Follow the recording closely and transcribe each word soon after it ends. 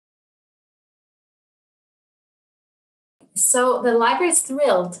So the library is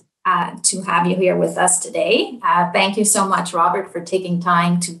thrilled to have you here with us today. Thank you so much, Robert, for taking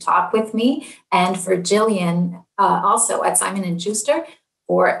time to talk with me, and for Jillian, also at Simon & Schuster,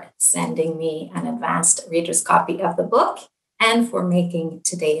 for sending me an advanced reader's copy of the book and for making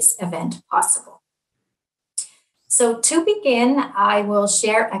today's event possible. So to begin, I will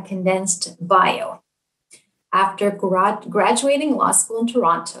share a condensed bio. After graduating law school in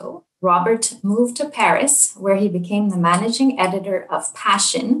Toronto, Robert moved to Paris, where he became the managing editor of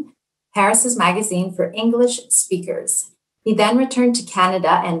Passion, Paris's magazine for English speakers. He then returned to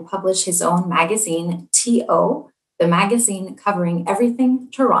Canada and published his own magazine, T.O., the magazine covering everything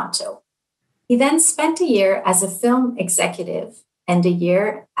Toronto. He then spent a year as a film executive and a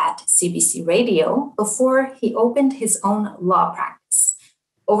year at CBC Radio before he opened his own law practice.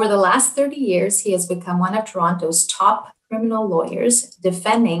 Over the last 30 years, he has become one of Toronto's top criminal lawyers,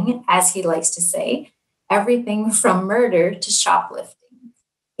 defending, as he likes to say, everything from murder to shoplifting.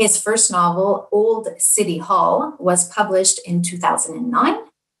 His first novel, Old City Hall, was published in 2009.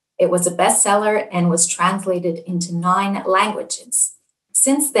 It was a bestseller and was translated into 9 languages.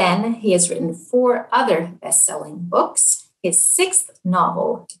 Since then, he has written 4 other best-selling books. His 6th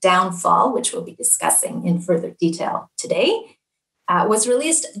novel, Downfall, which we'll be discussing in further detail today, was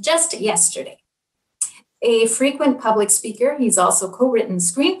released just yesterday. A frequent public speaker, he's also co-written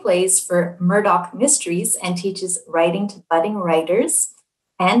screenplays for Murdoch Mysteries and teaches writing to budding writers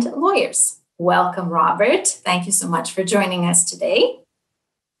and lawyers. Welcome, Robert. Thank you so much for joining us today.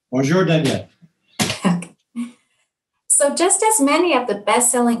 Bonjour, Danielle. Okay. So just as many of the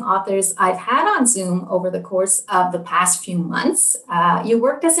best-selling authors I've had on Zoom over the course of the past few months, you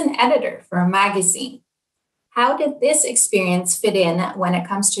worked as an editor for a magazine. How did this experience fit in when it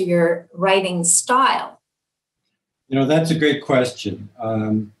comes to your writing style? You know, that's a great question.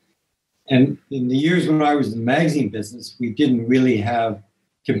 And in the years when I was in the magazine business, we didn't really have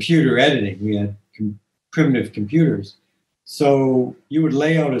computer editing. We had primitive computers. So you would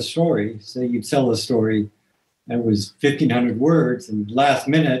lay out a story, say you'd sell a story that was 1,500 words, and last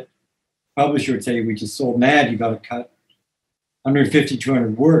minute, publisher would say, we just sold an ad, you got to cut 150,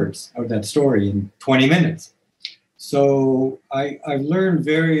 200 words out of that story in 20 minutes. So I learned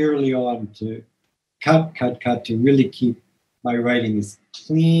very early on to cut, to really keep my writing as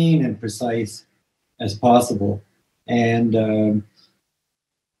clean and precise as possible. And,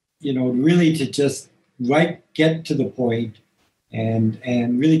 really to just get to the point and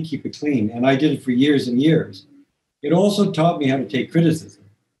really keep it clean. And I did it for years and years. It also taught me how to take criticism,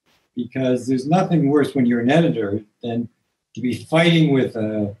 because there's nothing worse when you're an editor than to be fighting with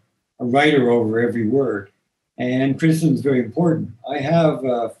a writer over every word. And criticism is very important. I have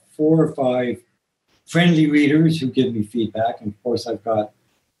 4 or 5 friendly readers who give me feedback. And of course, I've got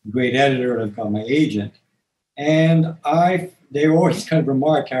a great editor and I've got my agent. And they always kind of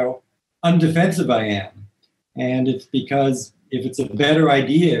remark how undefensive I am. And it's because if it's a better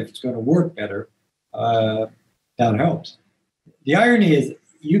idea, if it's going to work better, that helps. The irony is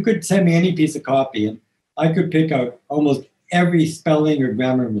you could send me any piece of copy and I could pick out almost every spelling or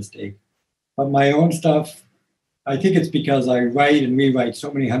grammar mistake. But my own stuff, I think it's because I write and rewrite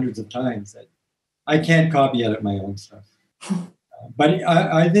so many hundreds of times that I can't copy edit my own stuff. But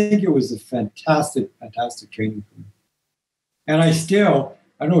I think it was a fantastic training for me. And I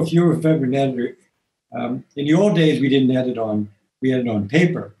don't know if you were ever an editor. In the old days, we edited on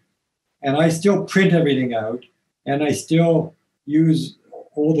paper. And I still print everything out. And I still use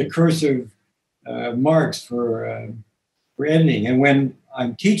all the cursive marks for editing. And when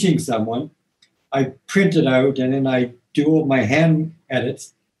I'm teaching someone, I print it out and then I do all my hand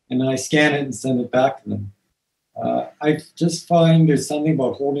edits and then I scan it and send it back to them. I just find there's something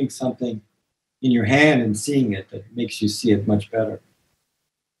about holding something in your hand and seeing it that makes you see it much better.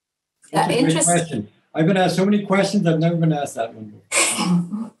 That's a great question. I've been asked so many questions. I've never been asked that one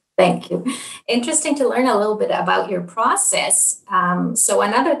before. Thank you. Interesting to learn a little bit about your process. So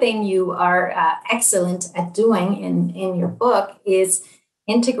another thing you are excellent at doing in your book is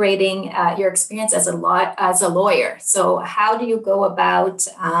integrating your experience as a lawyer. So how do you go about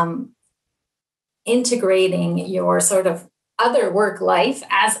integrating your sort of other work life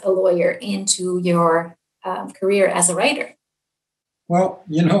as a lawyer into your career as a writer? Well,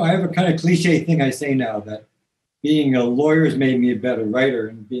 I have a kind of cliche thing I say now that being a lawyer has made me a better writer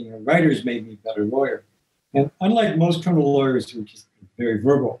and being a writer has made me a better lawyer. And unlike most criminal lawyers who are just very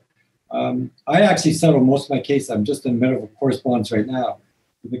verbal, I actually settle most of my cases. I'm just in the middle of correspondence right now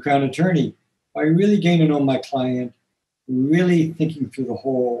with the Crown Attorney. I really gain to know my client, really thinking through the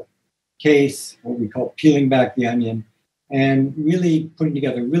whole case, what we call peeling back the onion, and really putting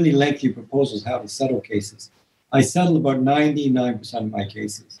together really lengthy proposals how to settle cases. I settle about 99% of my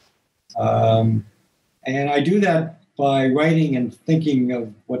cases. And I do that by writing and thinking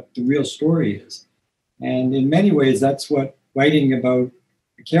of what the real story is. And in many ways, that's what writing about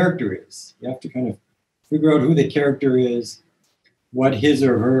a character is. You have to kind of figure out who the character is, what his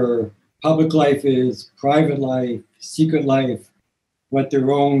or her public life is, private life, secret life, what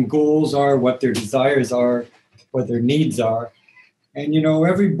their own goals are, what their desires are, what their needs are. And, you know,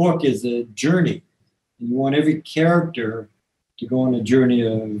 every book is a journey. And you want every character to go on a journey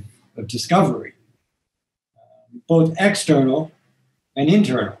of discovery, both external and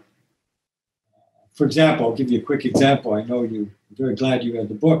internal. For example, I'll give you a quick example. I know you're very glad you read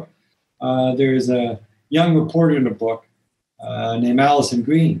the book. There's a young reporter in the book named Alison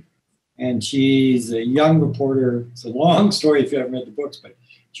Green. And she's a young reporter. It's a long story if you haven't read the books, but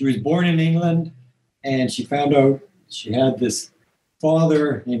she was born in England, and she found out she had this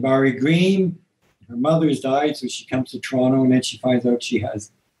father named Barry Green. Her mother's died, so she comes to Toronto, and then she finds out she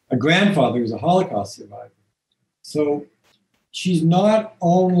has a grandfather who's a Holocaust survivor. So she's not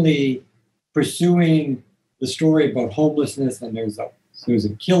only pursuing the story about homelessness, and there's a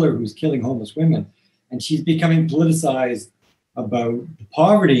killer who's killing homeless women, and she's becoming politicized about the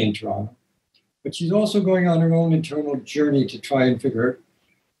poverty in Toronto, but she's also going on her own internal journey to try and figure out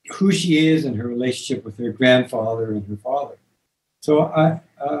who she is and her relationship with her grandfather and her father. So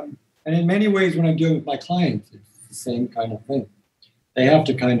and in many ways, when I'm dealing with my clients, it's the same kind of thing. They have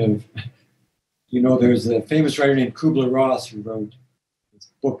to kind of, you know, there's a famous writer named Kubler-Ross who wrote this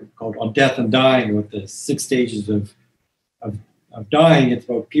book called On Death and Dying, with the 6 stages of dying. It's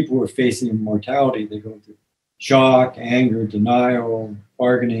about people who are facing mortality. They go through shock, anger, denial,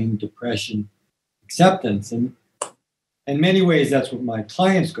 bargaining, depression, acceptance. And in many ways, that's what my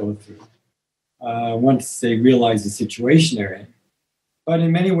clients go through once they realize the situation they're in. But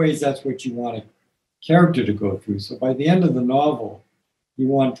in many ways, that's what you want a character to go through. So by the end of the novel, you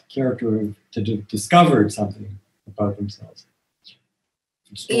want the character to discover something about themselves.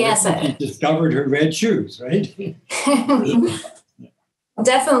 Yes. She discovered her red shoes, right?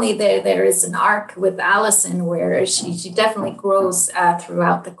 Definitely, there is an arc with Alison where she definitely grows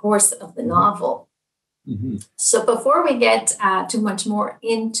throughout the course of the novel. Mm-hmm. So before we get too much more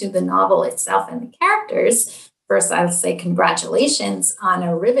into the novel itself and the characters, first I'll say congratulations on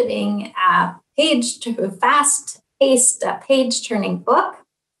a riveting, fast-paced, page-turning book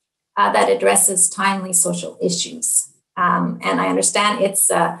that addresses timely social issues. And I understand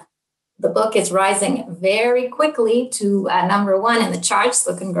the book is rising very quickly to number 1 in the charts,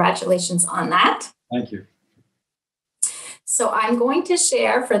 so congratulations on that. Thank you. So I'm going to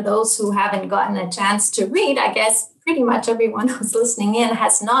share, for those who haven't gotten a chance to read, I guess pretty much everyone who's listening in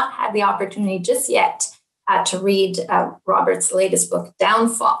has not had the opportunity just yet to read Robert's latest book,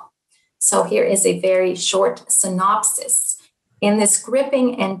 Downfall. So here is a very short synopsis. In this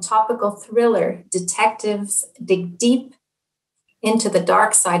gripping and topical thriller, detectives dig deep into the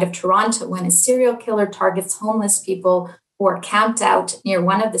dark side of Toronto when a serial killer targets homeless people who are camped out near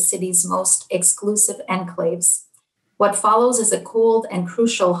one of the city's most exclusive enclaves. What follows is a cold and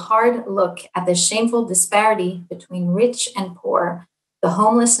crucial hard look at the shameful disparity between rich and poor, the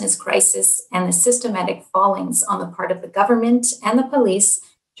homelessness crisis, and the systematic fallings on the part of the government and the police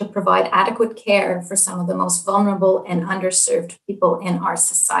to provide adequate care for some of the most vulnerable and underserved people in our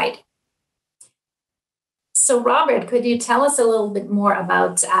society. So, Robert, could you tell us a little bit more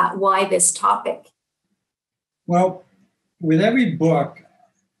about why this topic? Well, with every book,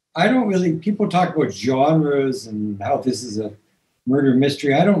 people talk about genres and how this is a murder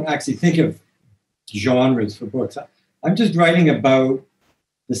mystery. I don't actually think of genres for books. I'm just writing about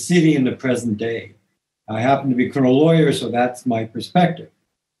the city in the present day. I happen to be a criminal lawyer, so that's my perspective.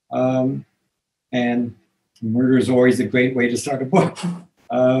 And murder is always a great way to start a book.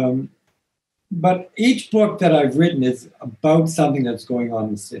 But each book that I've written is about something that's going on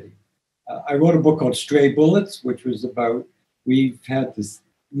in the city. I wrote a book called Stray Bullets, which was about, we've had this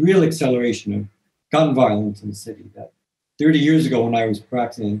real acceleration of gun violence in the city that 30 years ago when I was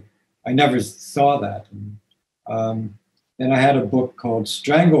practicing, I never saw that. And then I had a book called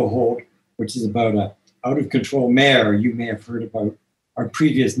Stranglehold, which is about an out-of-control mayor. You may have heard about our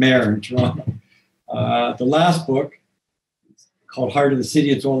previous mayor in Toronto. The last book, called Heart of the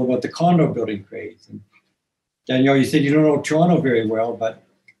City, it's all about the condo building craze. And Danielle, you said you don't know Toronto very well, but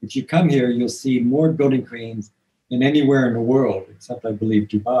if you come here, you'll see more building cranes than anywhere in the world, except I believe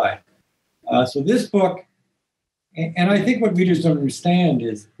Dubai. So this book, and I think what readers don't understand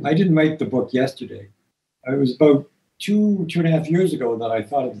is, I didn't write the book yesterday. It was about two and a half years ago that I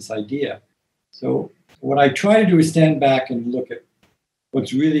thought of this idea. So what I try to do is stand back and look at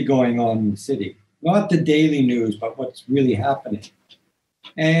what's really going on in the city. not the daily news, but what's really happening.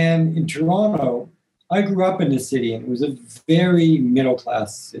 And in Toronto, I grew up in the city, and it was a very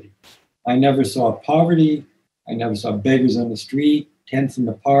middle-class city. I never saw poverty. I never saw beggars on the street, tents in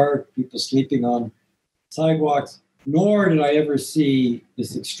the park, people sleeping on sidewalks, nor did I ever see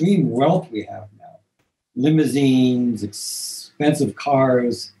this extreme wealth we have now. Limousines, expensive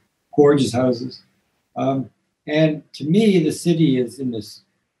cars, gorgeous houses. And to me, the city is in this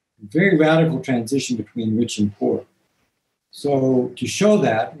very radical transition between rich and poor. So to show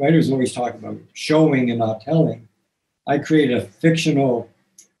that, writers always talk about showing and not telling. I created a fictional,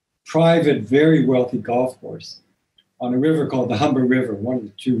 private, very wealthy golf course on a river called the Humber River, one of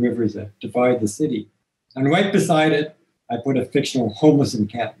the two rivers that divide the city. And right beside it, I put a fictional homeless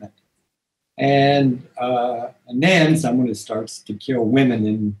encampment. And then someone starts to kill women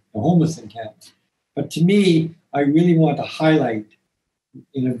in the homeless encampment. But to me, I really want to highlight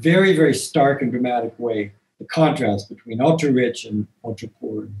in a very, very stark and dramatic way the contrast between ultra-rich and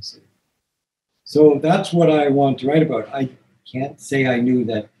ultra-poor in the city. So that's what I want to write about. I can't say I knew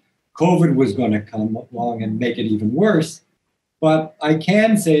that COVID was going to come along and make it even worse, but I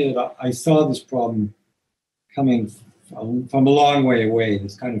can say that I saw this problem coming from a long way away,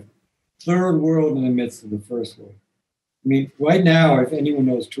 this kind of third world in the midst of the first world. I mean, right now, if anyone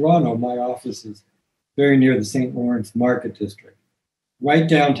knows Toronto, my office is very near the St. Lawrence Market District, right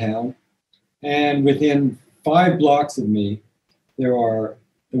downtown. And within 5 blocks of me, there are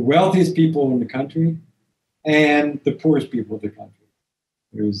the wealthiest people in the country and the poorest people of the country.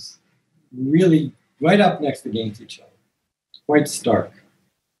 There's really right up next against each other. It's quite stark.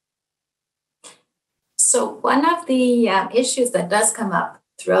 So one of the issues that does come up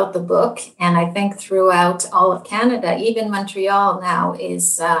throughout the book, and I think throughout all of Canada, even Montreal now,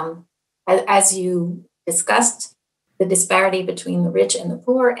 is, as you discussed, the disparity between the rich and the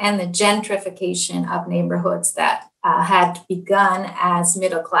poor and the gentrification of neighborhoods that had begun as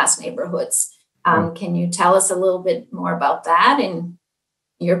middle-class neighborhoods. Can you tell us a little bit more about that and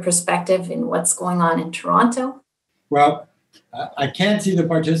your perspective in what's going on in Toronto? Well, I can't see the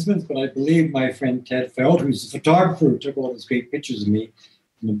participants, but I believe my friend Ted Feld, who's a photographer who took all those great pictures of me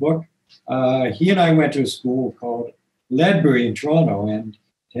in the book, he and I went to a school called Ledbury in Toronto. And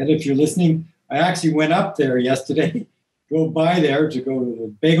Ted, if you're listening, I actually went up there yesterday, drove by there to go to the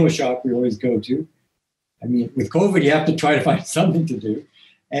bagel shop we always go to. I mean, with COVID, you have to try to find something to do.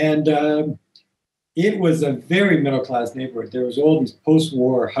 And it was a very middle-class neighborhood. There was all these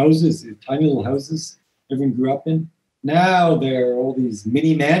post-war houses, these tiny little houses everyone grew up in. Now there are all these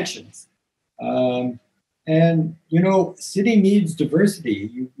mini mansions. And, you know, city needs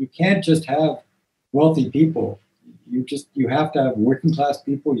diversity. You can't just have wealthy people. You have to have working class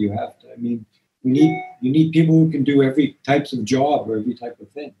people. You have to, I mean, you need people who can do every types of job or every type of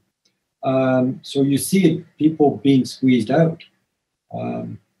thing. So you see people being squeezed out.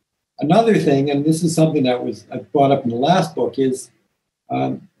 Another thing, and this is something that I brought up in the last book, is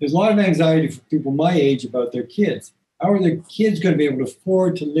there's a lot of anxiety for people my age about their kids. How are their kids going to be able to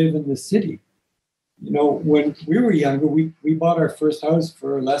afford to live in the city? You know, when we were younger, we bought our first house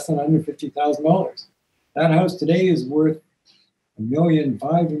for less than $150,000. That house today is worth $1.5 million,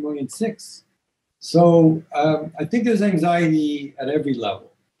 $1.6 million. So I think there's anxiety at every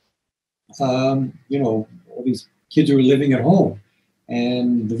level. You know, all these kids are living at home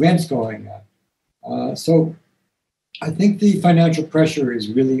and the rent's going up. So I think the financial pressure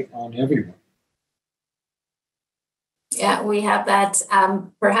is really on everyone. Yeah, we have that,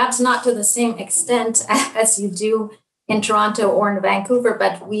 perhaps not to the same extent as you do in Toronto or in Vancouver,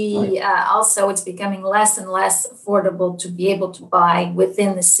 but we also, it's becoming less and less affordable to be able to buy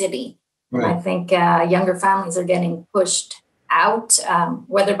within the city. Right. And I think younger families are getting pushed out,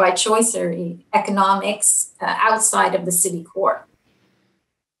 whether by choice or economics, outside of the city core.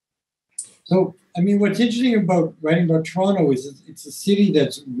 So, I mean, what's interesting about writing about Toronto is it's a city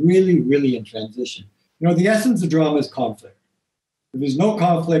that's really, really in transition. You know, the essence of drama is conflict. If there's no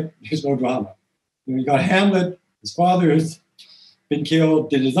conflict, there's no drama. You know, you got Hamlet, his father has been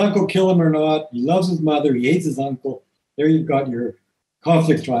killed. Did his uncle kill him or not? He loves his mother, he hates his uncle. There you've got your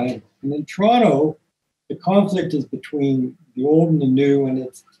conflict triangle. And in Toronto, the conflict is between the old and the new, and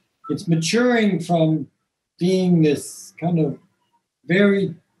it's maturing from being this kind of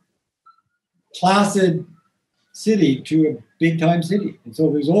very placid city to a big-time city. And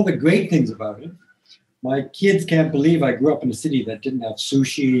so there's all the great things about it. My kids can't believe I grew up in a city that didn't have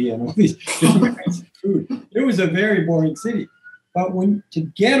sushi and all these different kinds of food. It was a very boring city. But to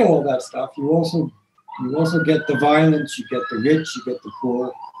get all that stuff, you also get the violence, you get the rich, you get the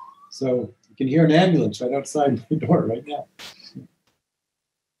poor. So you can hear an ambulance right outside the door right now.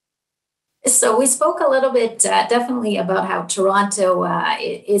 So we spoke a little bit, definitely, about how Toronto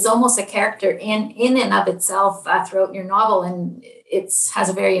is almost a character in and of itself throughout your novel, and it has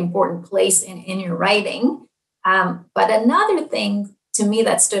a very important place in your writing. But another thing to me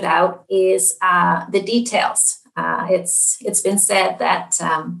that stood out is the details. It's been said that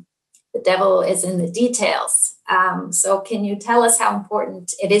the devil is in the details. So can you tell us how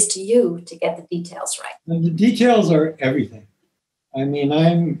important it is to you to get the details right? And the details are everything. I mean,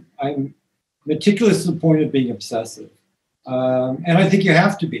 I'm meticulous to the point of being obsessive. And I think you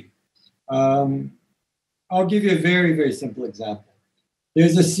have to be. I'll give you a very, very simple example.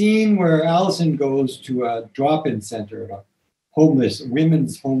 There's a scene where Allison goes to a drop-in center, a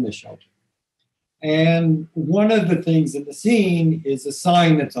women's homeless shelter. And one of the things in the scene is a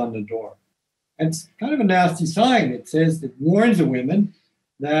sign that's on the door. And it's kind of a nasty sign. It says, it warns the women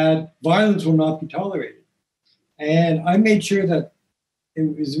that violence will not be tolerated. And I made sure that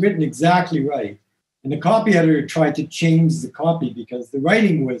it was written exactly right. And the copy editor tried to change the copy because the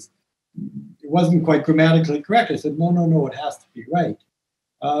writing wasn't quite grammatically correct. I said, no, it has to be right.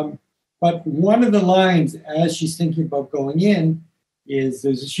 But one of the lines, as she's thinking about going in, is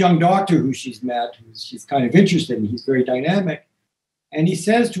there's this young doctor who she's met, who she's kind of interested in. He's very dynamic. And he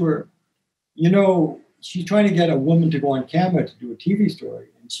says to her, she's trying to get a woman to go on camera to do a TV story.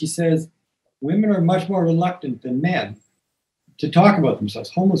 And she says, women are much more reluctant than men to talk about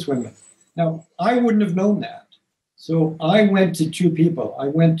themselves, homeless women. Now, I wouldn't have known that. So I went to two people. I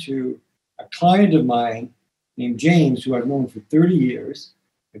went to a client of mine named James, who I've known for 30 years.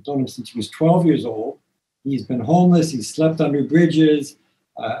 I've known him since he was 12 years old. He's been homeless. He's slept under bridges.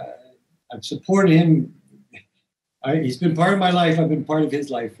 I've supported him. He's been part of my life. I've been part of his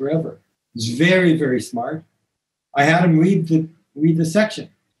life forever. He's very, very smart. I had him read the section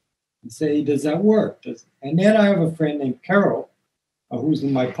and say, does that work? And then I have a friend named Carol, who was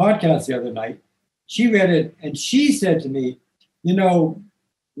in my podcast the other night. She read it and she said to me,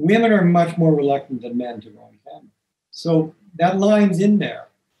 women are much more reluctant than men to go on camera. So that line's in there.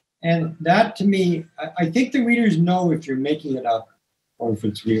 And that, to me, I think the readers know if you're making it up or if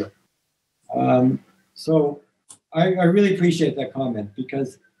it's real. So I really appreciate that comment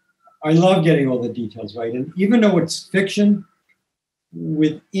because I love getting all the details right. And even though it's fiction,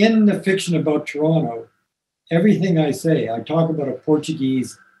 within the fiction about Toronto, everything I say, I talk about a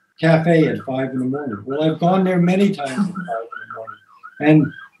Portuguese cafe at 5 a.m. Well, I've gone there many times at 5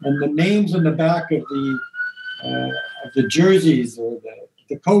 a.m. And the names on the back of the jerseys or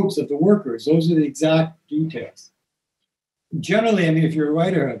the coats of the workers, those are the exact details. Generally, I mean, if you're a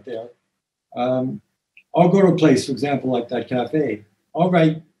writer out there, I'll go to a place, for example, like that cafe. I'll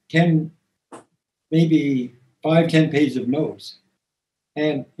write 10, maybe 5-10 pages of notes.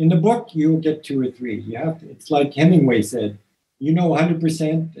 And in the book, you'll get 2 or 3. It's like Hemingway said,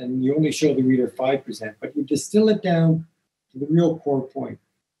 100% and you only show the reader 5%, but you distill it down to the real core point,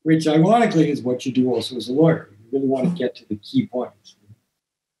 which ironically is what you do also as a lawyer. You really want to get to the key points.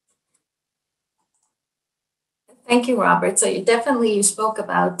 Thank you, Robert. So you spoke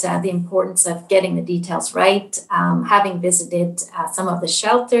about the importance of getting the details right, having visited some of the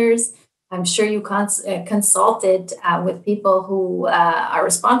shelters. I'm sure you consulted with people who are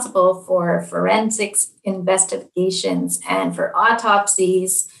responsible for forensics investigations and for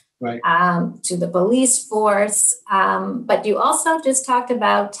autopsies, right, to the police force. But you also just talked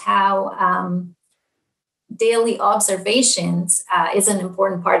about how daily observations is an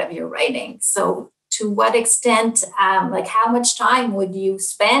important part of your writing. So to what extent, how much time would you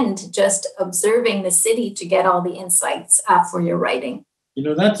spend just observing the city to get all the insights for your writing?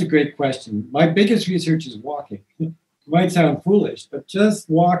 That's a great question. My biggest research is walking. It might sound foolish, but just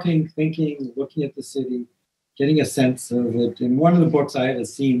walking, thinking, looking at the city, getting a sense of it. In one of the books, I had a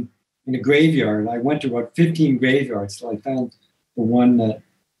scene in a graveyard. I went to about 15 graveyards till I found the one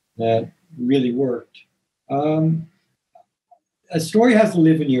that really worked. A story has to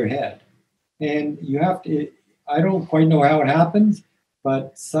live in your head. And you have to, I don't quite know how it happens,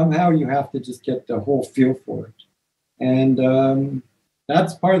 but somehow you have to just get the whole feel for it. And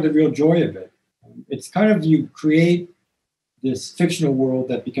that's part of the real joy of it. It's kind of, you create this fictional world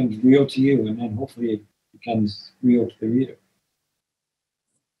that becomes real to you, and then hopefully it becomes real to the reader.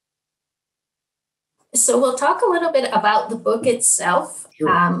 So we'll talk a little bit about the book itself.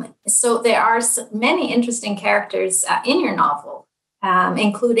 Sure. So there are many interesting characters in your novel,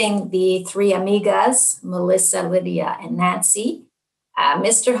 including the 3 amigas, Melissa, Lydia, and Nancy,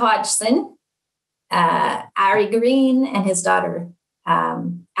 Mr. Hodgson, Ari Green and his daughter,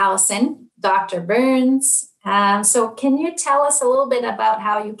 Allison, Dr. Burns, So can you tell us a little bit about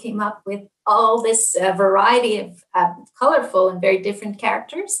how you came up with all this variety of colorful and very different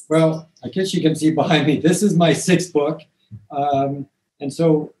characters? Well, I guess you can see behind me, this is my sixth book. And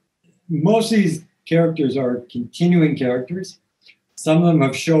so most of these characters are continuing characters. Some of them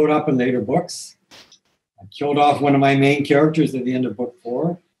have showed up in later books. I killed off one of my main characters at the end of book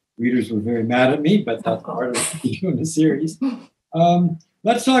 4. Readers were very mad at me, but that's part of doing the series.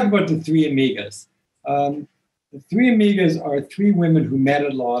 Let's talk about the three amigas. The three amigas are 3 women who met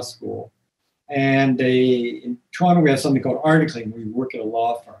at law school. And in Toronto, we have something called articling, where you work at a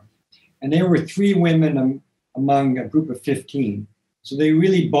law firm. And they were 3 women among a group of 15. So they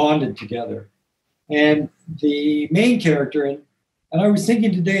really bonded together. And the main character, and I was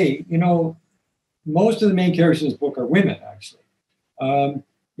thinking today, most of the main characters in this book are women, actually,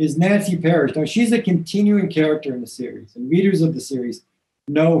 is Nancy Parrish. Now, she's a continuing character in the series, and readers of the series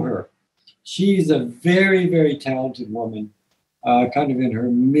know her. She's a very, very talented woman, kind of in her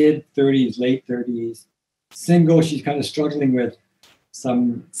mid-30s, late 30s, single. She's kind of struggling with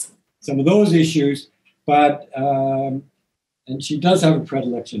some of those issues, but and she does have a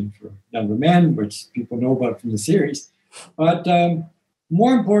predilection for younger men, which people know about from the series. But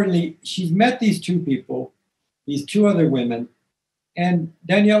more importantly, she's met these 2 people, these 2 other women. And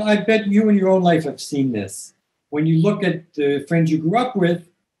Danielle, I bet you in your own life have seen this. When you look at the friends you grew up with,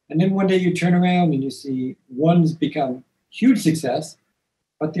 and then one day you turn around and you see one's become huge success,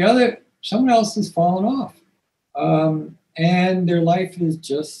 but the other, someone else has fallen off. And their life is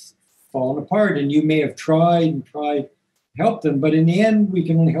just fallen apart. And you may have tried to help them, but in the end, we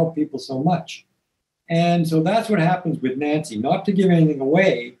can only help people so much. And so that's what happens with Nancy. Not to give anything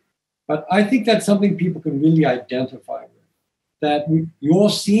away, but I think that's something people can really identify with. That you all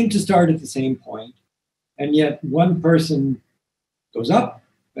seem to start at the same point, and yet one person goes up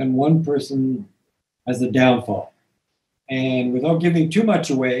and one person has a downfall. And without giving too much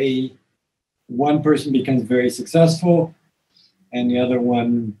away, one person becomes very successful and the other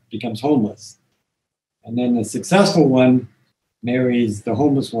one becomes homeless. And then the successful one marries the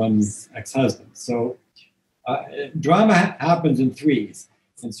homeless one's ex-husband. So drama happens in 3s.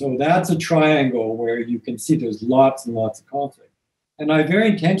 And so that's a triangle where you can see there's lots and lots of conflict. And I very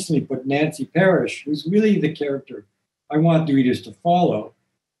intentionally put Nancy Parrish, who's really the character I want the readers to follow,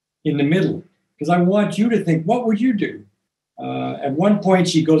 in the middle. Because I want you to think, what would you do? At one point,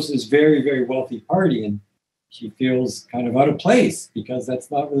 she goes to this very, very wealthy party and she feels kind of out of place because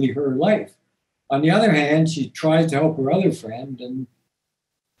that's not really her life. On the other hand, she tries to help her other friend, and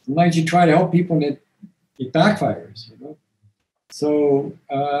sometimes you try to help people and it backfires, So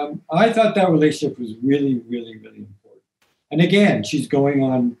I thought that relationship was really, really, really important. And again, she's going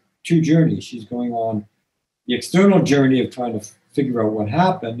on 2 journeys. She's going on the external journey of trying to figure out what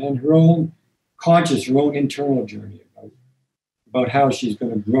happened, and her own her own internal journey about how she's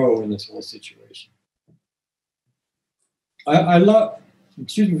going to grow in this whole situation. I love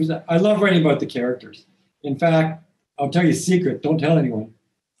writing about the characters. In fact, I'll tell you a secret, don't tell anyone.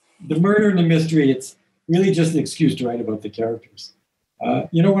 The murder and the mystery, it's really just an excuse to write about the characters.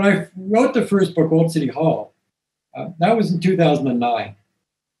 When I wrote the first book, Old City Hall, that was in 2009.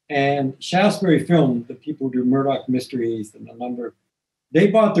 And Shaftesbury Film, the people who do Murdoch Mysteries and a number, they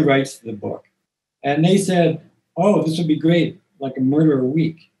bought the rights to the book. And they said, oh, this would be great, like a murder a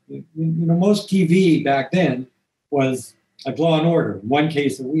week. Most TV back then was like Law and Order, 1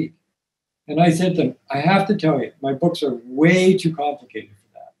 case a week. And I said to them, I have to tell you, my books are way too complicated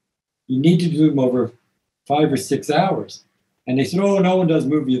for that. You need to do them over 5 or 6 hours. And they said, oh, no one does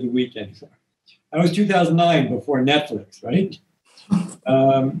movie of the week anymore. That was 2009, before Netflix, right?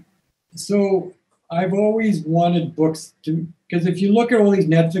 So I've always wanted books because if you look at all these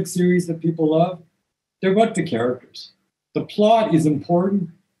Netflix series that people love, they're about the characters. The plot is important,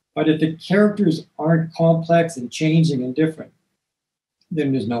 but if the characters aren't complex and changing and different,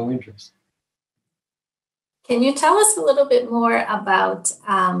 then there's no interest. Can you tell us a little bit more about,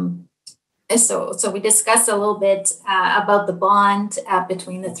 so we discussed a little bit about the bond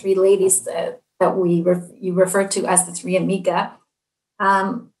between the 3 ladies that you refer to as the 3 amiga.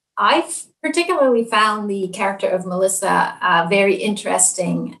 I've particularly found the character of Melissa very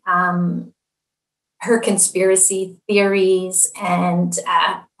interesting. Her conspiracy theories and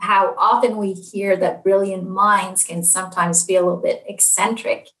how often we hear that brilliant minds can sometimes be a little bit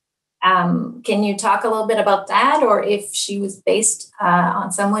eccentric. Can you talk a little bit about that, or if she was based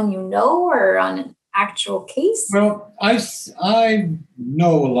on someone or on an actual case? Well, I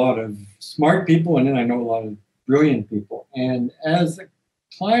know a lot of smart people, and then I know a lot of brilliant people. And as a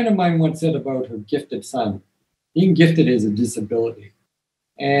client of mine once said about her gifted son, being gifted is a disability.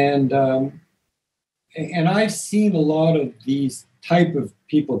 And and I've seen a lot of these type of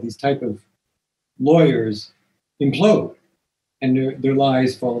people, these type of lawyers implode and their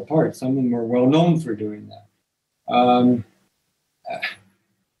lives fall apart. Some of them are well known for doing that.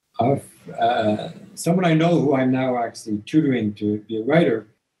 Someone I know who I'm now actually tutoring to be a writer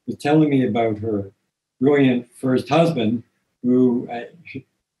was telling me about her brilliant first husband who,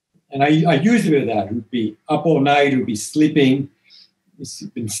 and I used a bit of that, who'd be up all night, who'd be sleeping,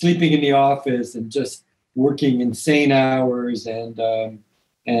 been sleeping in the office and just working insane hours. So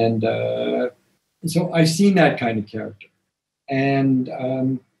I've seen that kind of character.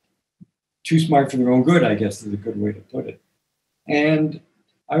 And too smart for their own good, I guess, is a good way to put it. And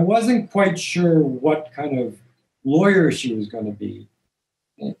I wasn't quite sure what kind of lawyer she was going to be.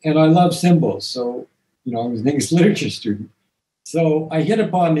 And I love symbols. So, I was an English literature student. So I hit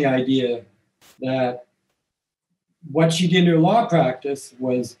upon the idea that what she did in her law practice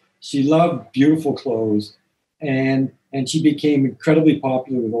was she loved beautiful clothes, and she became incredibly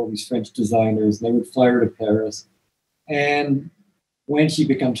popular with all these French designers, and they would fly her to Paris. And when she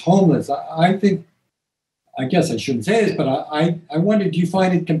becomes homeless, I guess I shouldn't say this, but I wonder, did you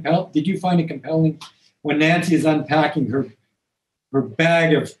find it compelling when Nancy is unpacking her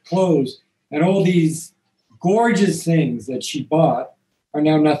bag of clothes and all these gorgeous things that she bought are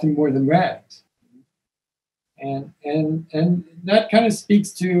now nothing more than rags? And that kind of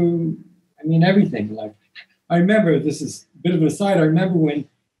speaks to, everything. Like, I remember, this is a bit of an aside, I remember when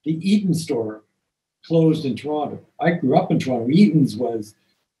the Eaton store closed in Toronto. I grew up in Toronto. Eaton's was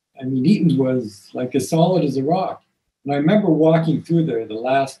like as solid as a rock. And I remember walking through there the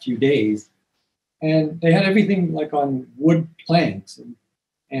last few days, and they had everything like on wood planks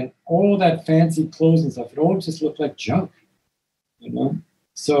and all that fancy clothes and stuff. It all just looked like junk,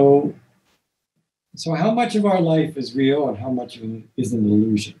 So how much of our life is real and how much of it is an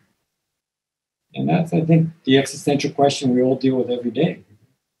illusion? And that's, I think, the existential question we all deal with every day.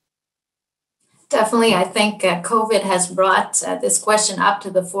 Definitely. I think COVID has brought this question up to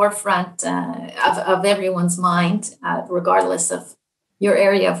the forefront of everyone's mind, regardless of your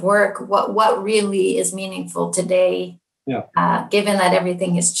area of work. What really is meaningful today, given that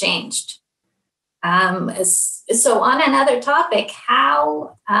everything has changed? So on another topic,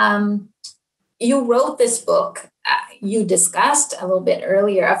 how you wrote this book, you discussed a little bit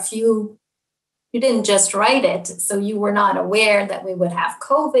earlier, you didn't just write it, so you were not aware that we would have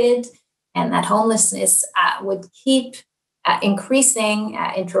COVID and that homelessness would keep increasing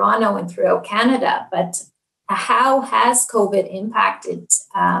in Toronto and throughout Canada. But how has COVID impacted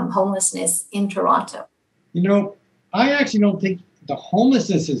homelessness in Toronto? I actually don't think the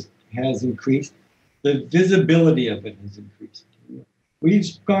homelessness has increased. The visibility of it has increased. We've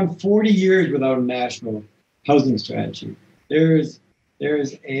gone 40 years without a national housing strategy. There's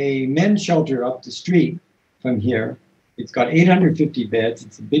a men's shelter up the street from here. It's got 850 beds.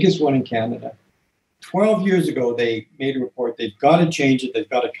 It's the biggest one in Canada. 12 years ago, they made a report. They've got to change it. They've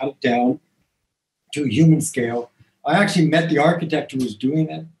got to cut it down to a human scale. I actually met the architect who was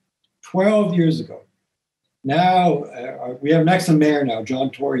doing it 12 years ago. Now, we have an excellent mayor now, John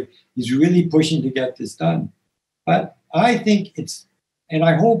Tory. He's really pushing to get this done. But I think and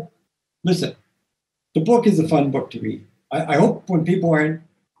I hope, listen, the book is a fun book to read. I hope when people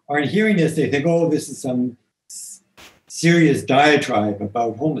aren't hearing this, they think, oh, this is some serious diatribe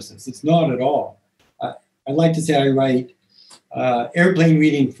about homelessness. It's not at all. I like to say I write airplane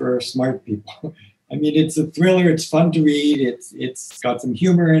reading for smart people. It's a thriller. It's fun to read. It's got some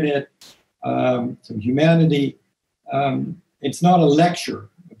humor in it, some humanity. It's not a lecture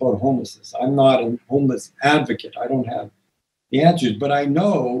about homelessness. I'm not a homeless advocate. I don't have the answers, but I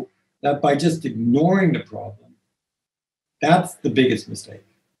know that by just ignoring the problem, that's the biggest mistake.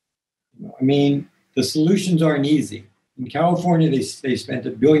 The solutions aren't easy. In California, they spent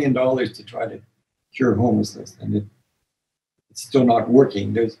 $1 billion to try to cure homelessness, and it's still not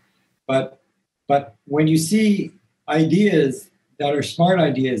working. But when you see ideas that are smart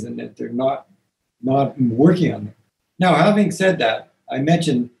ideas and that they're not working on them. Now, having said that, I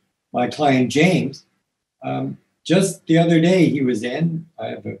mentioned my client James. Just the other day, he was in. I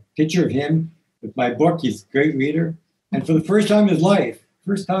have a picture of him with my book. He's a great reader, and for the first time in his life,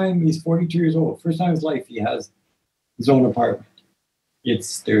 he's 42 years old. First time in his life, he has his own apartment.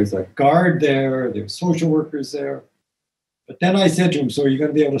 There's a guard there, there's social workers there. But then I said to him, so are you going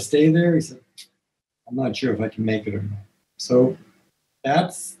to be able to stay there? He said, I'm not sure if I can make it or not. So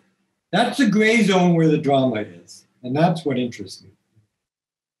that's the gray zone where the drama is. And that's what interests me.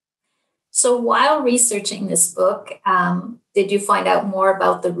 So while researching this book, did you find out more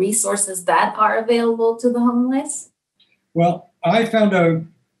about the resources that are available to the homeless? Well, I found out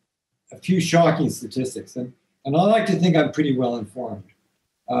a few shocking statistics, and I like to think I'm pretty well informed.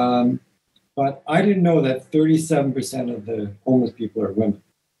 But I didn't know that 37% of the homeless people are women,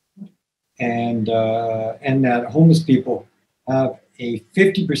 and that homeless people have a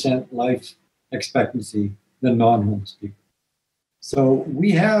 50% life expectancy than non-homeless people. So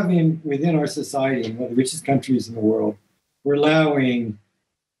we have within our society, one of the richest countries in the world, we're allowing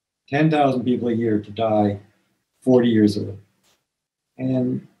 10,000 people a year to die 40 years old.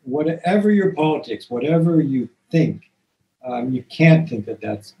 And whatever your politics, whatever you think, you can't think that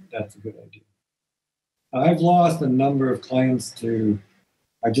that's a good idea. I've lost a number of clients to,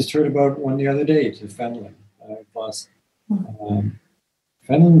 I just heard about one the other day, to fentanyl. I've lost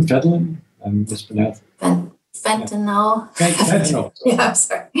fentanyl, I'm mispronouncing. Fentanyl. Fentanyl. Yeah, I'm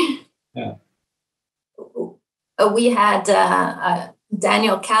sorry. Yeah. We had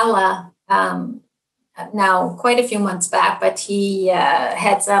Daniel Kalla now quite a few months back, but he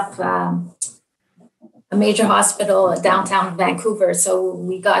heads up a major hospital downtown Vancouver. So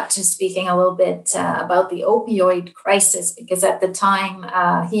we got to speaking a little bit about the opioid crisis, because at the time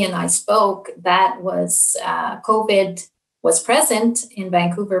he and I spoke, that was COVID was present in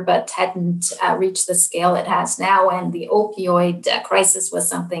Vancouver, but hadn't reached the scale it has now. And the opioid crisis was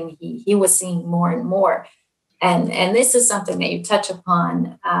something he was seeing more and more. And this is something that you touch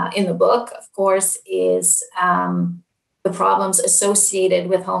upon in the book, of course, is the problems associated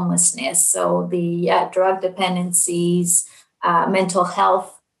with homelessness. So the drug dependencies, mental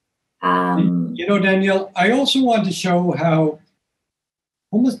health. Danielle, I also want to show how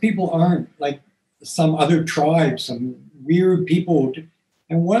homeless people aren't like some other tribes, some weird people.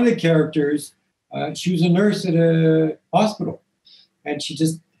 And one of the characters, she was a nurse at a hospital, and she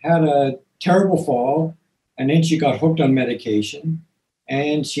just had a terrible fall, and then she got hooked on medication,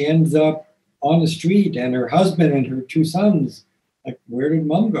 and she ends up on the street, and her husband and her two sons, like, where did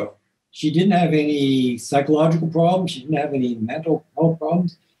mom go? She didn't have any psychological problems. She didn't have any mental health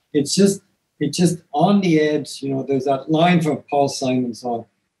problems. It's just on the edge. There's that line from Paul Simon's song.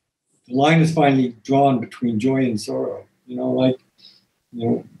 The line is finally drawn between joy and sorrow.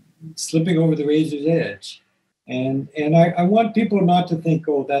 Slipping over the razor's edge. And I want people not to think,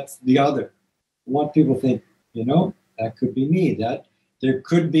 oh, that's the other. I want people to think, that could be me. That there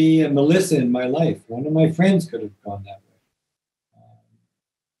could be a Melissa in my life. One of my friends could have gone that way.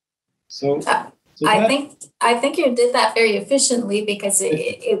 I think you did that very efficiently, because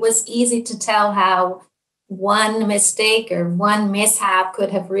it was easy to tell how one mistake or one mishap could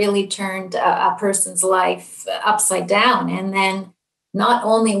have really turned a person's life upside down. And then not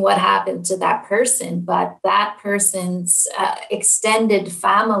only what happened to that person, but that person's extended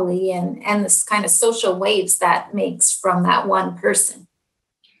family and this kind of social waves that makes from that one person.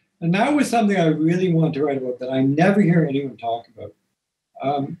 And that was something I really want to write about that I never hear anyone talk about.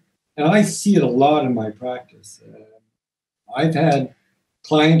 And I see it a lot in my practice. I've had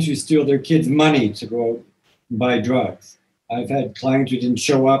clients who steal their kids' money to go out and buy drugs. I've had clients who didn't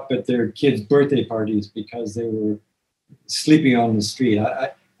show up at their kids' birthday parties because they were sleeping on the street.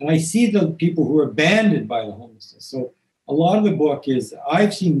 And I see the people who are abandoned by the homelessness. So a lot of the book is,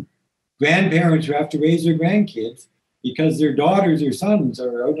 I've seen grandparents who have to raise their grandkids because their daughters or sons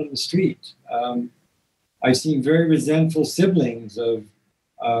are out on the street. I've seen very resentful siblings of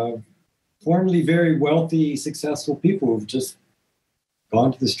formerly very wealthy, successful people who've just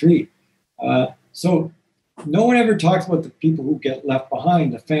gone to the street. So no one ever talks about the people who get left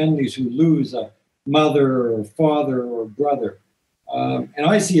behind, the families who lose a mother or father or brother. And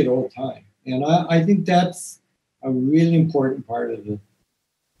I see it all the time. And I think that's a really important part of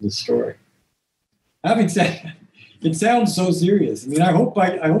the story. Having said that, it sounds so serious. I mean, I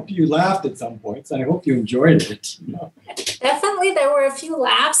hope you laughed at some points. I hope you enjoyed it. Definitely, there were a few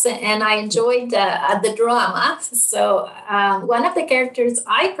laughs, and I enjoyed the drama. So one of the characters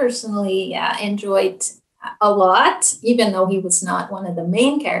I personally enjoyed a lot, even though he was not one of the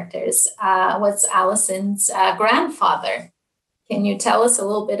main characters, was Allison's grandfather. Can you tell us a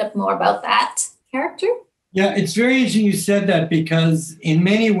little bit more about that character? Yeah, it's very interesting you said that, because in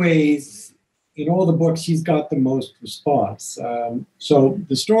many ways, in all the books, he's got the most response. So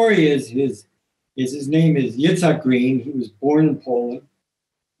the story is his name is Yitzhak Green. He was born in Poland,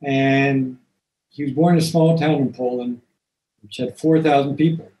 and he was born in a small town in Poland, which had 4,000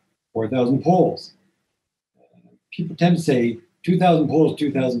 people, 4,000 Poles. People tend to say 2,000 Poles,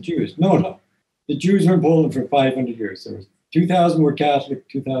 2,000 Jews. No. The Jews were in Poland for 500 years. There was 2,000 were Catholic,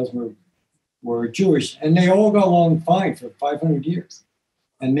 2,000 were Jewish, and they all got along fine for 500 years.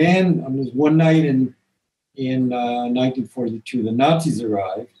 And then on this one night in 1942, the Nazis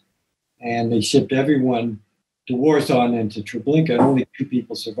arrived, and they shipped everyone to Warsaw and then to Treblinka, and only 2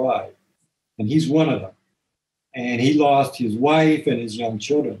 people survived. and he's one of them. And he lost his wife and his young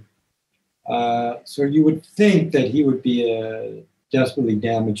children. So you would think that he would be a desperately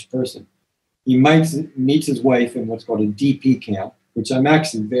damaged person. He meets his wife in what's called a DP camp, which I'm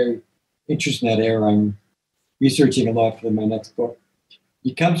actually very interested in that area. I'm researching a lot for my next book.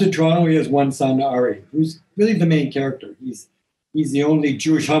 He comes to Toronto. He has one son, Ari, who's really the main character. He's the only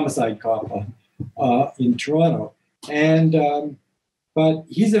Jewish homicide cop in Toronto. And but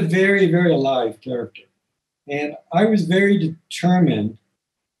he's a very, very alive character. And I was very determined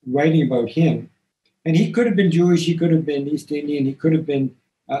writing about him. And he could have been Jewish, he could have been East Indian, he could have been,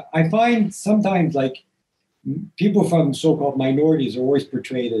 I find sometimes like people from so-called minorities are always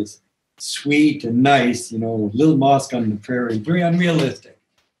portrayed as sweet and nice, little mosque on the prairie, very unrealistic.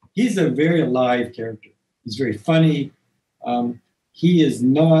 He's a very alive character. He's very funny. He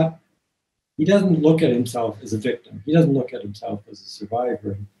doesn't look at himself as a victim. He doesn't look at himself as a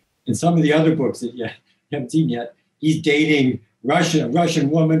survivor. In some of the other books that you haven't seen yet, he's dating a Russian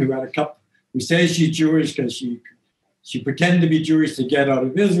woman who says she's Jewish because she pretended to be Jewish to get out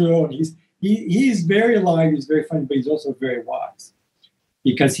of Israel. And he's very alive, he's very funny, but he's also very wise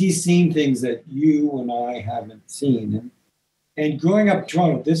because he's seen things that you and I haven't seen. And growing up in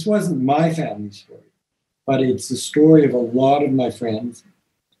Toronto, this wasn't my family story, but it's the story of a lot of my friends,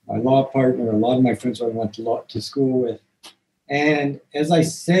 my law partner, a lot of my friends I went to school with. And as I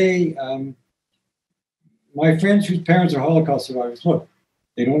say, my friends whose parents are Holocaust survivors, look,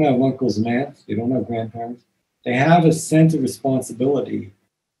 they don't have uncles and aunts, they don't have grandparents. They have a sense of responsibility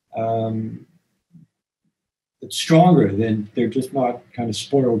that's stronger than they're just not kind of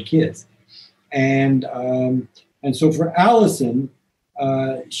spoiled kids. And so for Allison,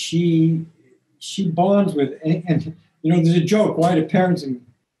 she bonds with, and there's a joke, why do parents and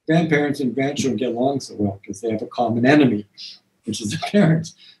grandparents and grandchildren get along so well? Because they have a common enemy, which is the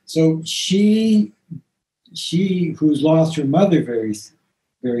parents. So she who's lost her mother very,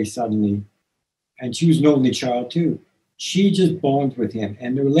 very suddenly, and she was an only child too, she just bonds with him.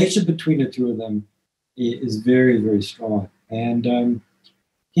 And the relationship between the two of them is very, very strong. And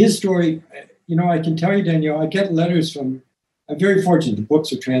his story, I can tell you, Danielle, I get letters from, I'm very fortunate, the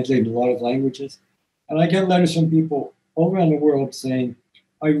books are translated in a lot of languages, and I get letters from people all around the world saying,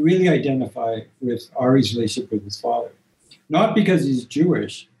 I really identify with Ari's relationship with his father. Not because he's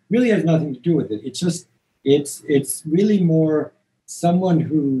Jewish, really has nothing to do with it. It's just, it's really more someone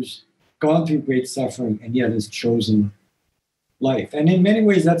who's gone through great suffering and yet has chosen life. And in many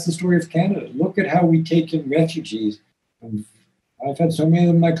ways, that's the story of Canada. Look at how we take in refugees. I've had so many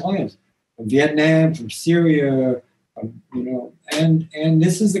of my clients from Vietnam, from Syria, and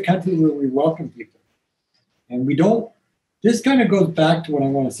this is the country where we welcome people. And this kind of goes back to what I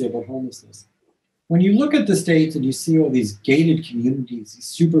want to say about homelessness. When you look at the States and you see all these gated communities, these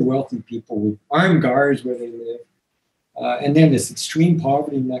super wealthy people with armed guards where they live, and then this extreme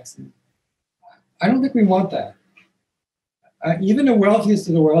poverty next to them, I don't think we want that. Even the wealthiest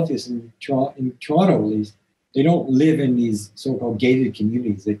of the wealthiest in Toronto, at least, they don't live in these so-called gated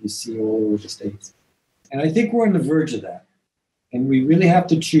communities that you see all over the States. And I think we're on the verge of that. And we really have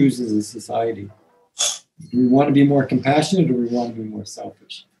to choose as a society. Do we want to be more compassionate or do we want to be more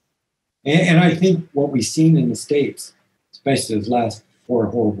selfish? And I think what we've seen in the States, especially the last 4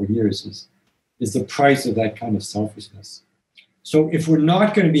 horrible years, is the price of that kind of selfishness. So if we're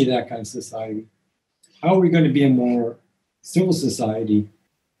not going to be that kind of society, how are we going to be a more civil society?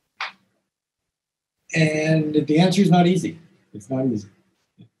 And the answer is not easy. It's not easy.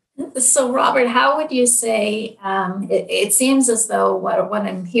 So, Robert, how would you say, it seems as though what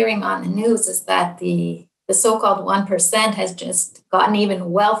I'm hearing on the news is that the so-called 1% has just gotten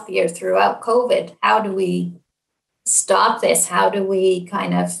even wealthier throughout COVID. How do we stop this? How do we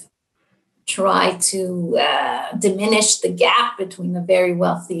kind of try to diminish the gap between the very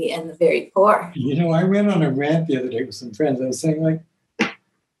wealthy and the very poor? I went on a rant the other day with some friends. I was saying,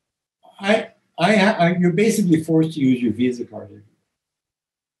 you're basically forced to use your Visa card.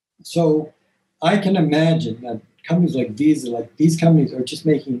 So I can imagine that companies like Visa, like these companies are just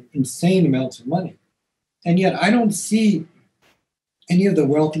making insane amounts of money. And yet I don't see any of the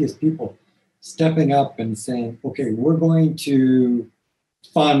wealthiest people stepping up and saying, okay, we're going to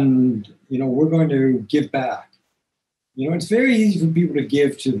fund, we're going to give back. It's very easy for people to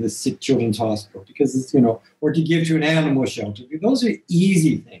give to the sick children's hospital because it's, or to give to an animal shelter. Those are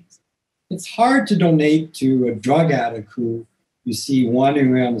easy things. It's hard to donate to a drug addict who you see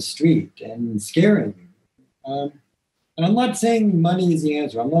wandering around the street and scaring you. And I'm not saying money is the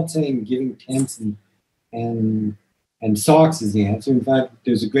answer. I'm not saying giving tents and socks is the answer. In fact,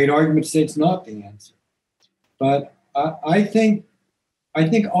 there's a great argument to say it's not the answer. But I think I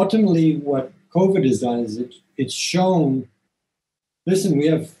think ultimately what COVID has done is it's shown, listen, we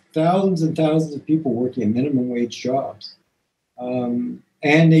have thousands and thousands of people working in minimum wage jobs. And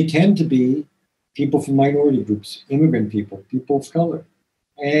they tend to be people from minority groups, immigrant people, people of color.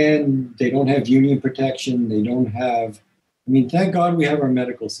 And they don't have union protection. They don't have, I mean, thank God we have our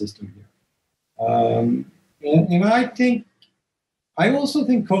medical system here. And I also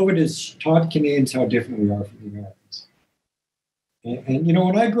think COVID has taught Canadians how different we are from the Americans. And you know,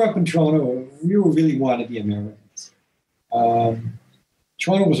 when I grew up in Toronto, we were really wannabe Americans.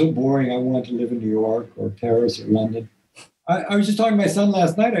 Toronto was so boring. I wanted to live in New York or Paris or London. I was just talking to my son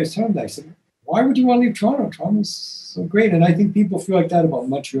last night. I said, why would you want to leave Toronto? Toronto's so great. And I think people feel like that about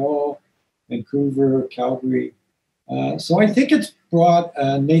Montreal, Vancouver, Calgary. So I think it's brought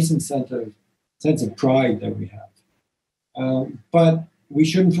a nascent sense of pride that we have. But we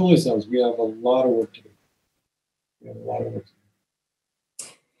shouldn't fool ourselves. We have a lot of work to do.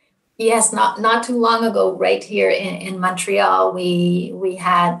 Yes, not too long ago, right here in Montreal, we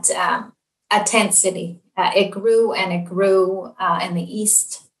had a tent city. It grew and it grew in the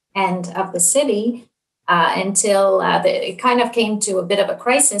east end of the city until it kind of came to a bit of a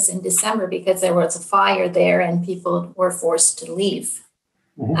crisis in December because there was a fire there and people were forced to leave.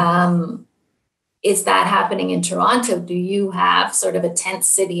 Mm-hmm. Is that happening in Toronto? Do you have sort of a tent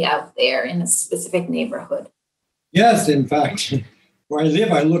city out there in a specific neighborhood? Yes, in fact, where I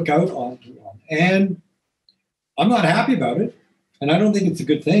live, I look out on Toronto, and I'm not happy about it, and I don't think it's a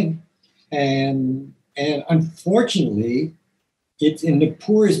good thing. And unfortunately, it's in the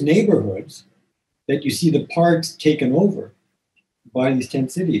poorest neighborhoods that you see the parks taken over by these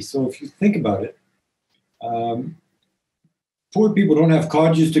tent cities. So if you think about it, poor people don't have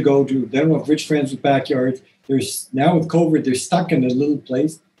cottages to go to. They don't have rich friends with backyards. Now with COVID, they're stuck in a little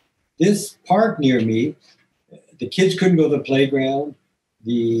place. This park near me, the kids couldn't go to the playground.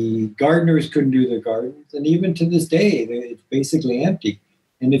 The gardeners couldn't do their gardens. And even to this day, it's basically empty.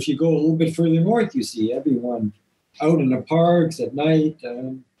 And if you go a little bit further north, you see everyone out in the parks at night.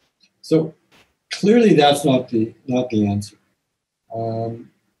 So clearly that's not the answer.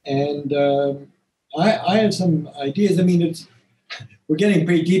 I have some ideas. I mean, we're getting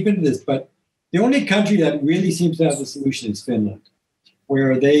pretty deep into this, but the only country that really seems to have a solution is Finland,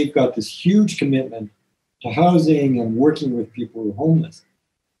 where they've got this huge commitment to housing and working with people who are homeless.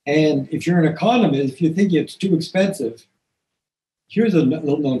 And if you're an economist, if you think it's too expensive, here's a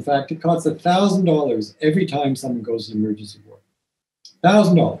little known fact. It costs $1,000 every time someone goes to emergency ward.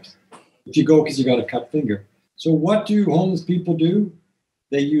 $1,000 if you go because you got a cut finger. So what do homeless people do?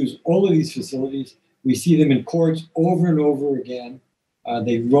 They use all of these facilities. We see them in courts over and over again.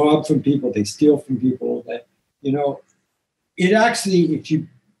 They rob from people. They steal from people. It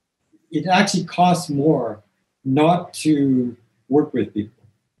actually costs more not to work with people.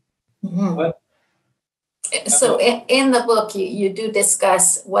 Mm-hmm. So in the book, you do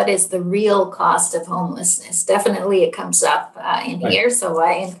discuss what is the real cost of homelessness. Definitely it comes up in here. So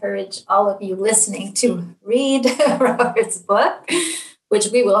I encourage all of you listening to read Robert's book, which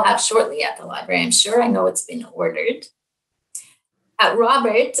we will have shortly at the library. I'm sure. I know it's been ordered.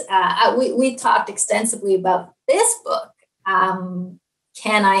 Robert, we talked extensively about this book.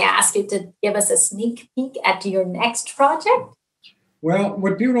 Can I ask you to give us a sneak peek at your next project? Well,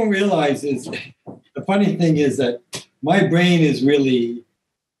 what people don't realize is the funny thing is that my brain is really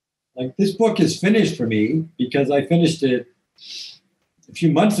like, this book is finished for me because I finished it a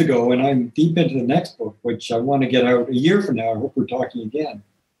few months ago and I'm deep into the next book, which I want to get out a year from now. I hope we're talking again.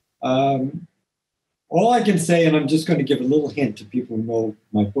 All I can say, and I'm just going to give a little hint to people who know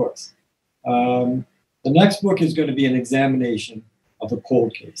my books. The next book is going to be an examination of a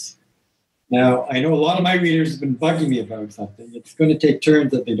cold case. Now, I know a lot of my readers have been bugging me about something. It's going to take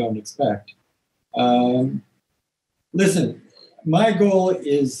turns that they don't expect. Listen, my goal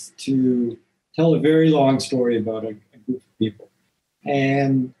is to tell a very long story about a group of people.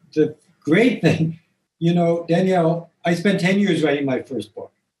 And the great thing, Danielle, I spent 10 years writing my first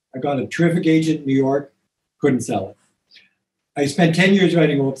book. I got a terrific agent in New York, couldn't sell it. I spent 10 years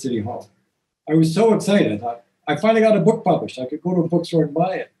writing Old City Hall. I was so excited. I thought, I finally got a book published. I could go to a bookstore and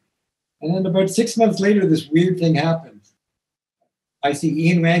buy it. And then about 6 months later, this weird thing happens. I see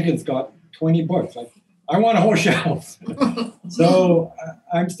Ian Rankin's got 20 books. I want a whole shelf. So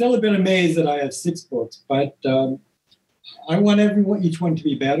I'm still a bit amazed that I have 6 books, but I want each one to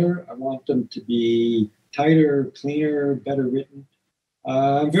be better. I want them to be tighter, cleaner, better written.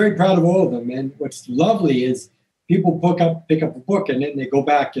 I'm very proud of all of them. And what's lovely is people pick up a book and then they go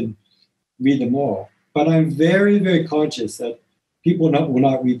back and read them all. But I'm very, very conscious that people will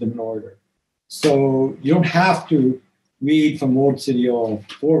not read them in order. So you don't have to read from Old City Hall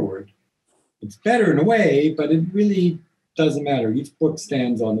forward. It's better in a way, but it really doesn't matter. Each book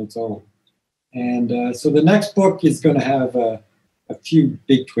stands on its own. And so the next book is going to have a few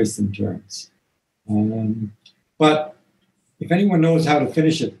big twists and turns. But if anyone knows how to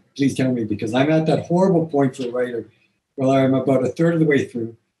finish it, please tell me, because I'm at that horrible point for a writer where I'm about a third of the way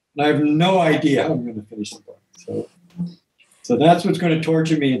through, and I have no idea how I'm going to finish the book. So that's what's going to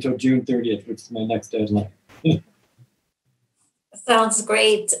torture me until June 30th, which is my next deadline. Sounds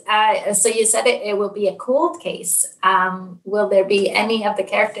great. So you said it will be a cold case. Will there be any of the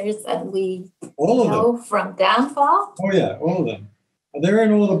characters that we know from Downfall? Oh, yeah, all of them. They're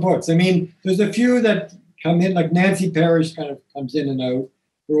in all the books. I mean, there's a few that come in, like Nancy Parrish kind of comes in and out.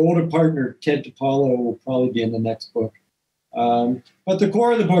 Her older partner, Ted DiPaolo, will probably be in the next book. But the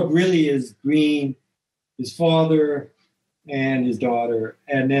core of the book really is Green, his father, and his daughter,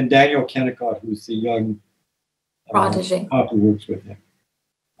 and then Daniel Kennicott, who's the young protege who works with him.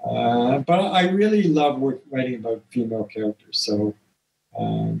 But I really love writing about female characters. So,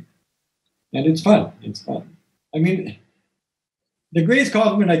 and it's fun. It's fun. I mean, the greatest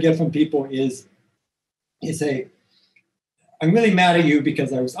compliment I get from people is say, I'm really mad at you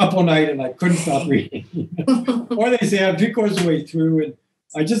because I was up all night and I couldn't stop reading. Or they say, I'm 3/4 of the way through, and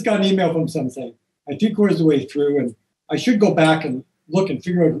I just got an email from someone saying, I'm 3/4 of the way through, and I should go back and look and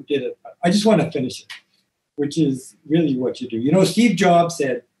figure out who did it. I just want to finish it, which is really what you do. You know, Steve Jobs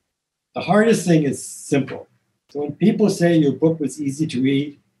said, the hardest thing is simple. So when people say your book was easy to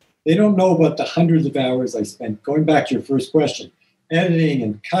read, they don't know about the hundreds of hours I spent, going back to your first question, editing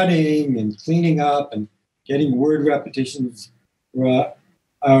and cutting and cleaning up and getting word repetitions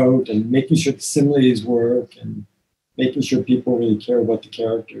out and making sure the similes work and making sure people really care about the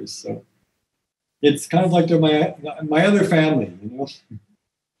characters. So it's kind of like they're my other family, you know?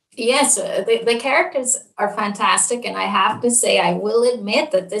 Yes, the characters are fantastic. And I have to say, I will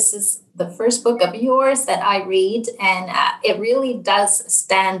admit that this is the first book of yours that I read, and it really does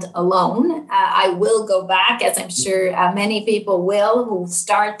stand alone. I will go back, as I'm sure many people will, who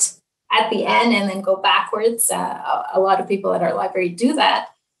start at the end and then go backwards. A lot of people at our library do that.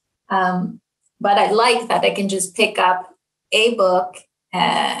 But I like that I can just pick up a book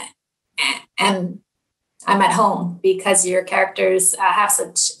and I'm at home, because your characters have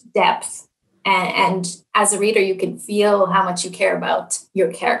such depth. And as a reader, you can feel how much you care about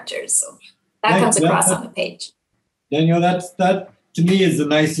your characters. So that comes across on the page. Danielle, that to me is the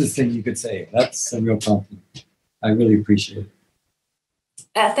nicest thing you could say. That's a real compliment. I really appreciate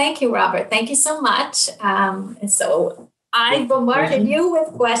it. Thank you, Robert. Thank you so much. So I bombarded you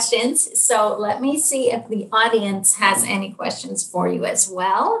with questions. So let me see if the audience has any questions for you as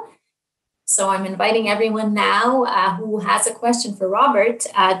well. So I'm inviting everyone now who has a question for Robert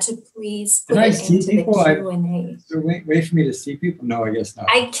to please put it into the Q&A. So wait for me to see people? No, I guess not.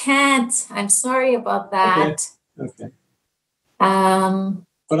 I can't. I'm sorry about that. Okay.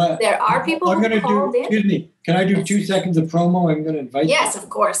 But there are people who called in. Excuse me. Can I do 2 seconds of promo? I'm going to invite you. Yes, of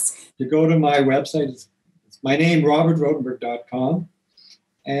course. To go to my website. It's my name, robertrotenberg.com.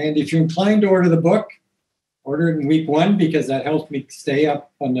 And if you're inclined to order the book, order it in week 1, because that helps me stay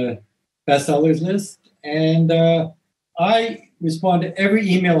up on the bestsellers list. And I respond to every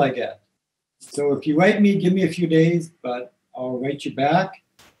email I get. So if you write me, give me a few days, but I'll write you back.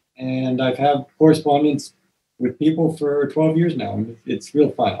 And I've had correspondence with people for 12 years now, and it's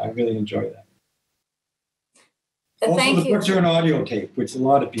real fun. I really enjoy that. Also, the books are an audio tape, which a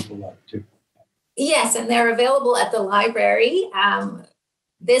lot of people love too. Yes, and they're available at the library.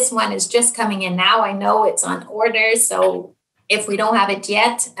 This one is just coming in now. I know it's on order, so if we don't have it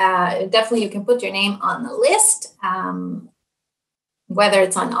yet, definitely you can put your name on the list, whether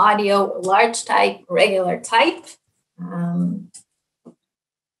it's on audio, large type, regular type. And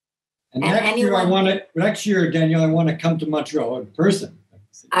next year, Danielle, I want to come to Montreal in person.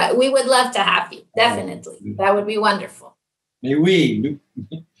 We would love to have you, definitely. That would be wonderful. Mais oui,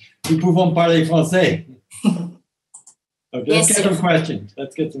 nous pouvons parler français. So let's get some questions.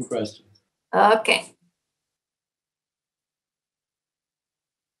 Let's get some questions. Okay.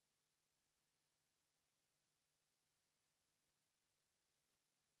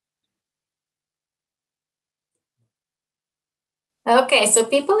 Okay, so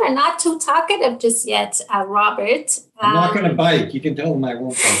people are not too talkative just yet, Robert. I'm not going to bite. You can tell them I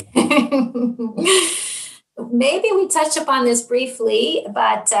won't bite. Maybe we touched upon this briefly,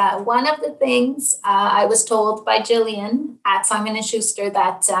 but one of the things I was told by Jillian at Simon & Schuster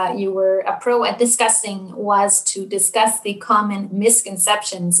that you were a pro at discussing was to discuss the common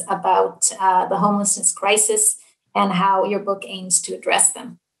misconceptions about the homelessness crisis and how your book aims to address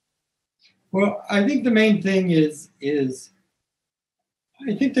them. Well, I think the main thing is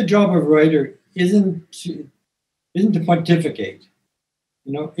I think the job of a writer isn't to pontificate.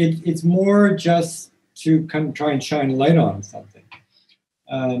 It's more just to kind of try and shine a light on something.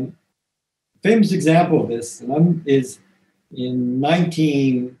 Famous example of this is in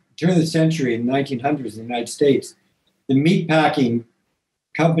turn of the century, in the 1900s in the United States, the meatpacking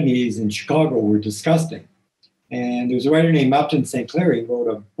companies in Chicago were disgusting. And there was a writer named Upton St. Clair. He wrote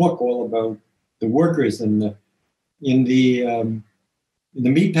a book all about the workers in the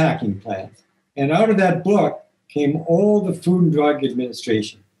meatpacking plants. And out of that book came all the Food and Drug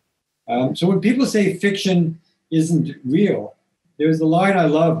Administration. So when people say fiction isn't real, there's a line I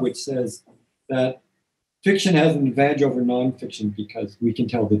love which says that fiction has an advantage over nonfiction because we can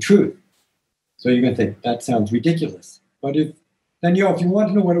tell the truth. So you're going to think, that sounds ridiculous. But if you want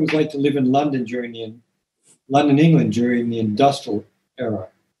to know what it was like to live in London, England during the industrial era,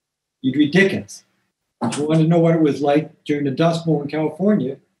 you'd read Dickens. If you want to know what it was like during the Dust Bowl in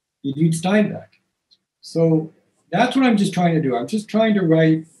California, you'd read Steinbeck. So that's what I'm just trying to do. I'm just trying to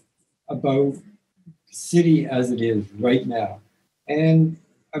write about the city as it is right now. And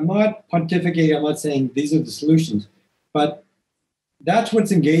I'm not pontificating, I'm not saying these are the solutions, but that's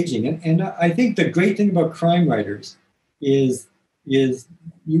what's engaging. And I think the great thing about crime writers is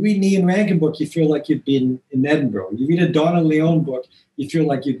you read an Ian Rankin book, you feel like you've been in Edinburgh. You read a Donna Leon book, you feel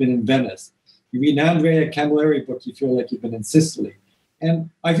like you've been in Venice. You read an Andrea Camilleri book, you feel like you've been in Sicily.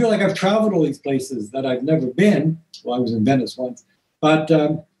 And I feel like I've traveled all these places that I've never been. Well, I was in Venice once, but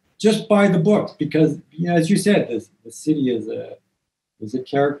just by the books, because as you said, the city is a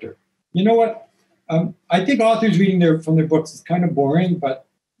character. You know what? I think authors reading from their books is kind of boring, but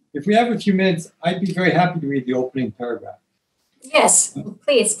if we have a few minutes, I'd be very happy to read the opening paragraph. Yes,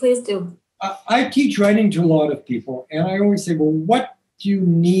 please do. I teach writing to a lot of people, and I always say, well, what do you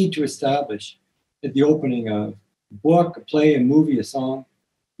need to establish at the opening of a book, a play, a movie, a song?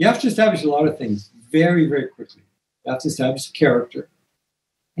 You have to establish a lot of things very, very quickly. You have to establish a character.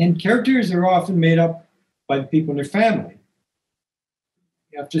 And characters are often made up by the people in their family.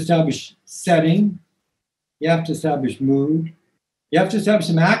 You have to establish setting. You have to establish mood. You have to establish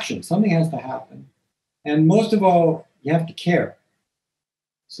some action. Something has to happen. And most of all, you have to care.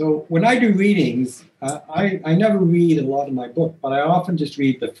 So when I do readings, I never read a lot of my book, but I often just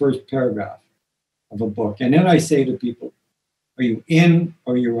read the first paragraph of a book. And then I say to people, are you in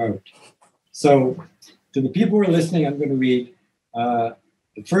or you're out? So to the people who are listening, I'm going to read the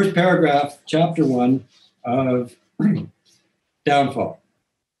first paragraph, chapter 1 of Downfall.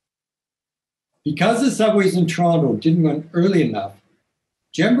 Because the subways in Toronto didn't run early enough,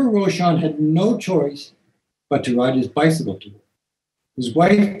 Jember Rochon had no choice but to ride his bicycle to work. His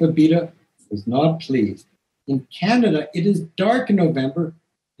wife, Babita, was not pleased. In Canada, it is dark in November,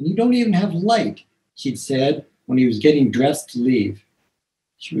 and you don't even have light, she'd said when he was getting dressed to leave.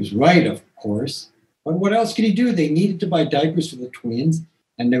 She was right, of course, but what else could he do? They needed to buy diapers for the twins,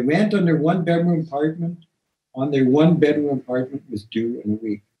 and the rent on their one-bedroom apartment was due in a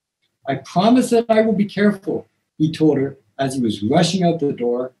week. I promise that I will be careful, he told her as he was rushing out the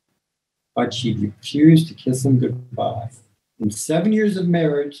door, but she refused to kiss him goodbye. In 7 years of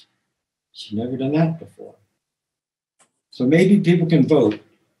marriage, she'd never done that before. So maybe people can vote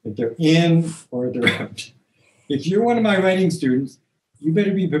if they're in or they're out. If you're one of my writing students, you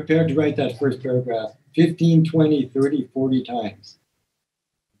better be prepared to write that first paragraph 15, 20, 30, 40 times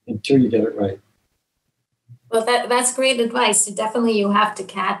until you get it right. Well, that's great advice. Definitely you have to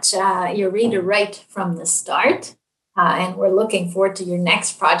catch your reader right from the start. And we're looking forward to your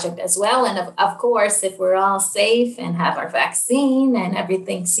next project as well. And of course, if we're all safe and have our vaccine and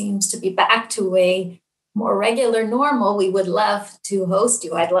everything seems to be back to a more regular normal, we would love to host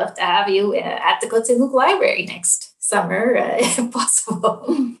you. I'd love to have you at the Côte Saint-Luc Library next summer, if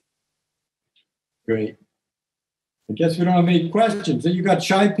possible. Great. I guess we don't have any questions. You got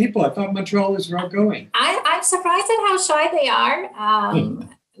shy people. I thought Montrealers were outgoing. I'm surprised at how shy they are.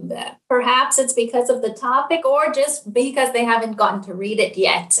 Perhaps it's because of the topic or just because they haven't gotten to read it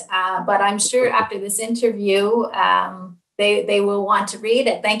yet. But I'm sure after this interview, they will want to read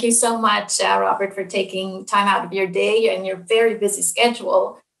it. Thank you so much, Robert, for taking time out of your day and your very busy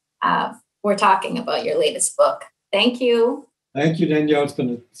schedule for talking about your latest book. Thank you. Thank you, Danielle. It's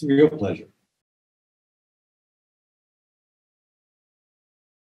been a real pleasure.